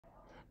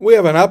We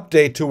have an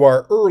update to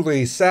our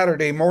early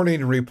Saturday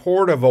morning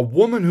report of a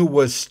woman who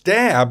was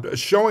stabbed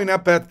showing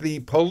up at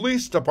the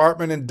police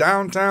department in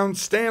downtown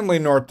Stanley,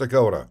 North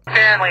Dakota.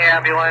 Stanley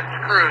Ambulance,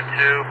 Crew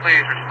 2,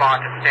 please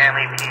respond to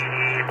Stanley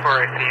PD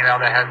for a female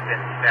that has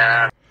been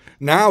stabbed.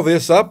 Now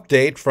this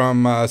update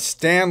from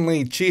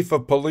Stanley Chief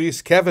of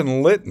Police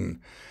Kevin Litton.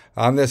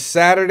 On this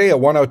Saturday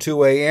at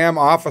 1:02 a.m.,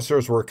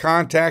 officers were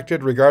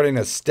contacted regarding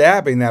a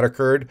stabbing that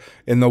occurred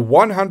in the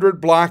 100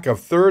 block of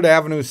 3rd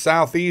Avenue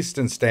Southeast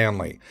in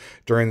Stanley.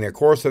 During the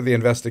course of the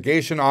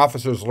investigation,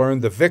 officers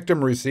learned the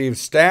victim received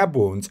stab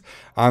wounds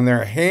on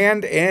their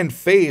hand and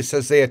face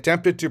as they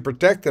attempted to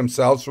protect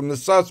themselves from the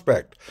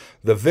suspect.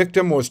 The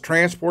victim was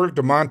transported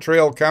to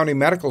Montreal County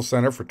Medical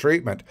Center for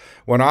treatment.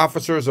 When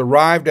officers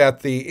arrived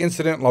at the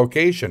incident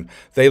location,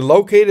 they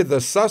located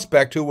the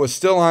suspect, who was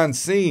still on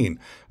scene.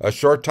 A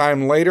short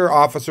time later,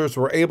 officers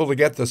were able to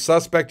get the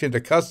suspect into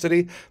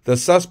custody. The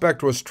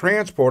suspect was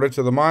transported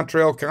to the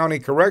Montreal County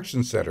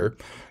Correction Center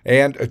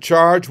and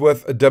charged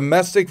with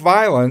domestic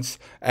violence,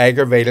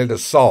 aggravated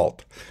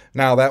assault.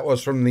 Now, that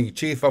was from the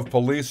Chief of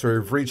Police.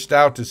 We've reached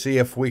out to see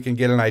if we can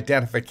get an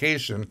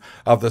identification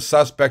of the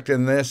suspect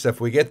in this. If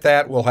we get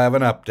that, we'll have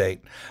an update.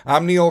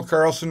 I'm Neil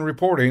Carlson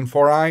reporting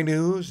for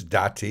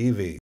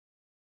iNewZ.TV.